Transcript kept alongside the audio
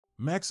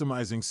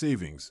Maximizing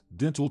savings,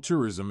 dental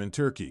tourism in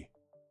Turkey.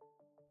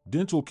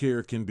 Dental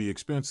care can be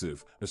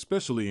expensive,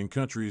 especially in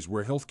countries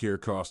where healthcare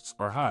costs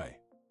are high.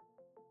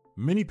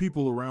 Many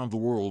people around the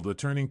world are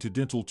turning to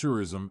dental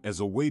tourism as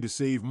a way to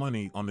save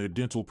money on their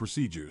dental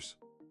procedures.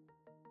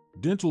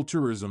 Dental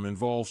tourism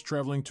involves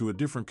traveling to a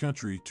different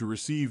country to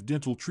receive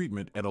dental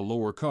treatment at a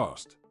lower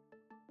cost.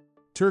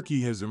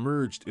 Turkey has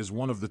emerged as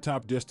one of the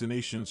top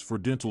destinations for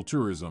dental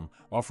tourism,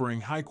 offering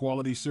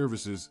high-quality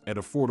services at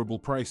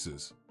affordable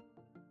prices.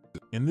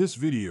 In this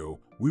video,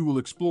 we will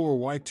explore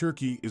why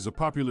Turkey is a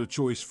popular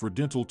choice for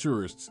dental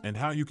tourists and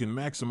how you can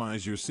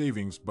maximize your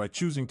savings by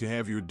choosing to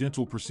have your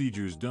dental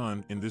procedures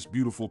done in this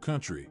beautiful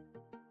country.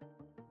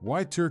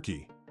 Why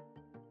Turkey?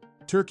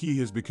 Turkey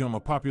has become a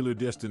popular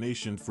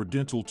destination for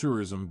dental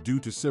tourism due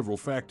to several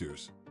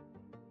factors.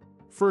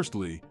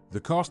 Firstly, the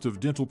cost of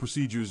dental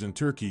procedures in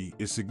Turkey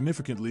is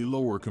significantly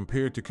lower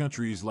compared to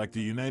countries like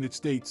the United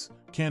States,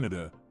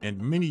 Canada,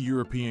 and many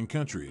European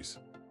countries.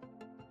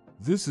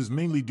 This is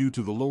mainly due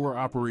to the lower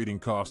operating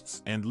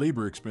costs and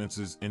labor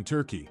expenses in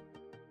Turkey.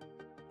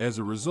 As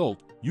a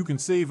result, you can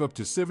save up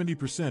to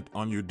 70%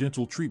 on your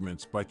dental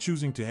treatments by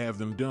choosing to have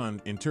them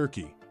done in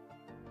Turkey.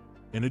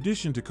 In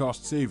addition to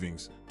cost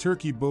savings,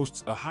 Turkey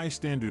boasts a high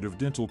standard of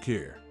dental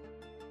care.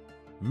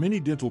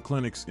 Many dental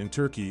clinics in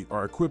Turkey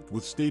are equipped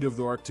with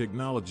state-of-the-art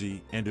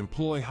technology and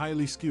employ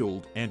highly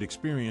skilled and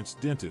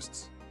experienced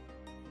dentists.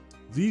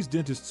 These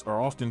dentists are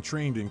often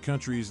trained in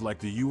countries like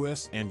the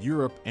US and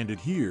Europe and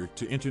adhere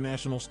to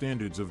international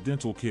standards of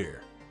dental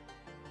care.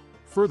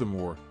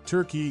 Furthermore,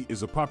 Turkey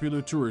is a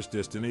popular tourist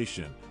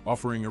destination,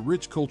 offering a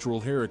rich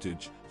cultural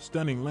heritage,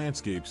 stunning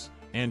landscapes,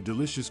 and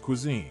delicious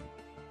cuisine.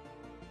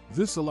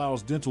 This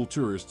allows dental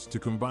tourists to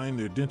combine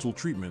their dental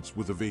treatments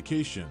with a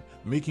vacation,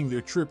 making their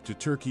trip to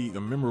Turkey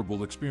a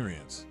memorable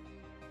experience.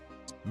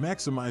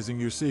 Maximizing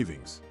your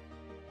savings.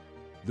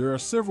 There are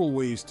several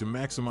ways to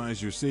maximize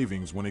your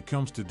savings when it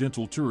comes to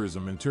dental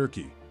tourism in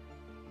Turkey.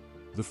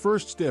 The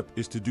first step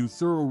is to do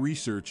thorough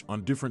research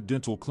on different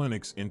dental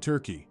clinics in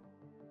Turkey.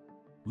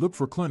 Look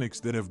for clinics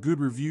that have good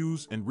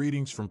reviews and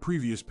ratings from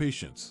previous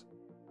patients.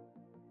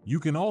 You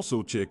can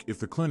also check if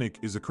the clinic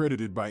is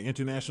accredited by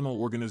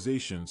international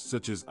organizations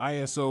such as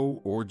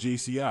ISO or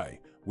JCI,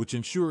 which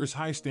ensures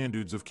high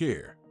standards of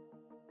care.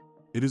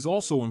 It is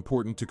also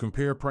important to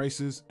compare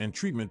prices and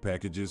treatment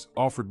packages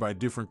offered by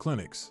different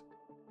clinics.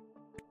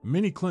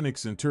 Many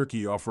clinics in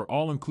Turkey offer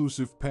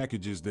all-inclusive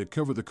packages that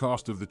cover the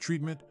cost of the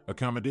treatment,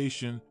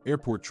 accommodation,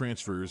 airport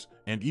transfers,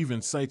 and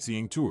even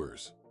sightseeing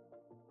tours.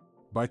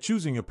 By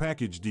choosing a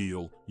package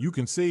deal, you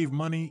can save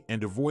money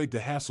and avoid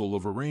the hassle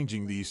of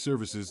arranging these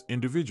services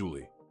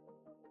individually.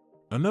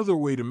 Another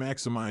way to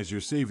maximize your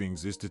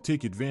savings is to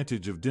take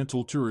advantage of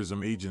dental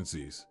tourism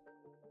agencies.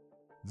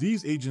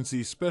 These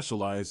agencies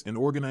specialize in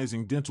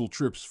organizing dental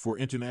trips for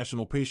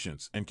international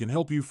patients and can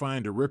help you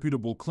find a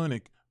reputable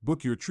clinic,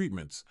 book your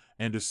treatments,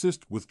 and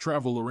assist with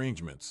travel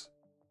arrangements.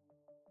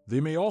 They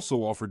may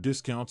also offer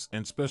discounts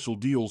and special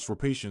deals for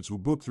patients who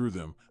book through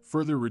them,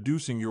 further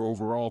reducing your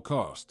overall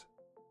cost.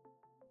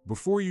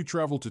 Before you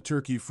travel to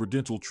Turkey for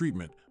dental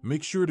treatment,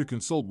 make sure to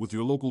consult with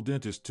your local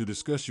dentist to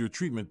discuss your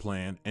treatment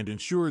plan and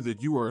ensure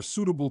that you are a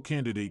suitable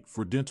candidate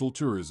for dental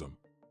tourism.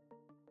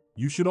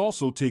 You should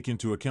also take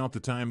into account the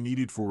time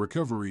needed for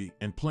recovery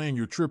and plan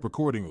your trip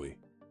accordingly.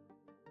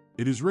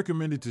 It is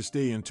recommended to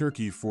stay in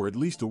Turkey for at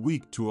least a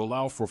week to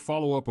allow for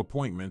follow-up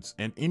appointments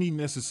and any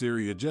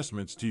necessary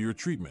adjustments to your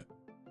treatment.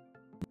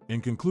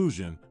 In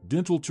conclusion,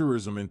 dental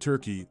tourism in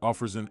Turkey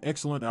offers an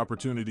excellent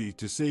opportunity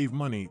to save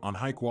money on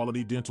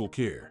high-quality dental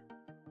care.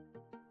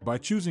 By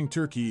choosing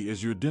Turkey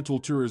as your dental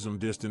tourism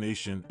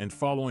destination and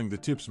following the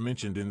tips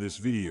mentioned in this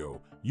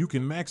video, you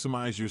can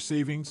maximize your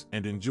savings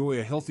and enjoy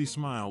a healthy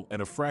smile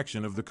at a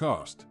fraction of the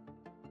cost.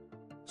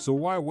 So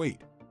why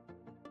wait?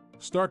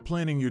 Start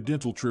planning your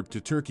dental trip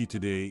to Turkey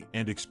today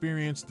and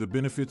experience the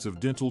benefits of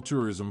dental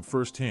tourism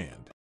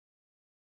firsthand.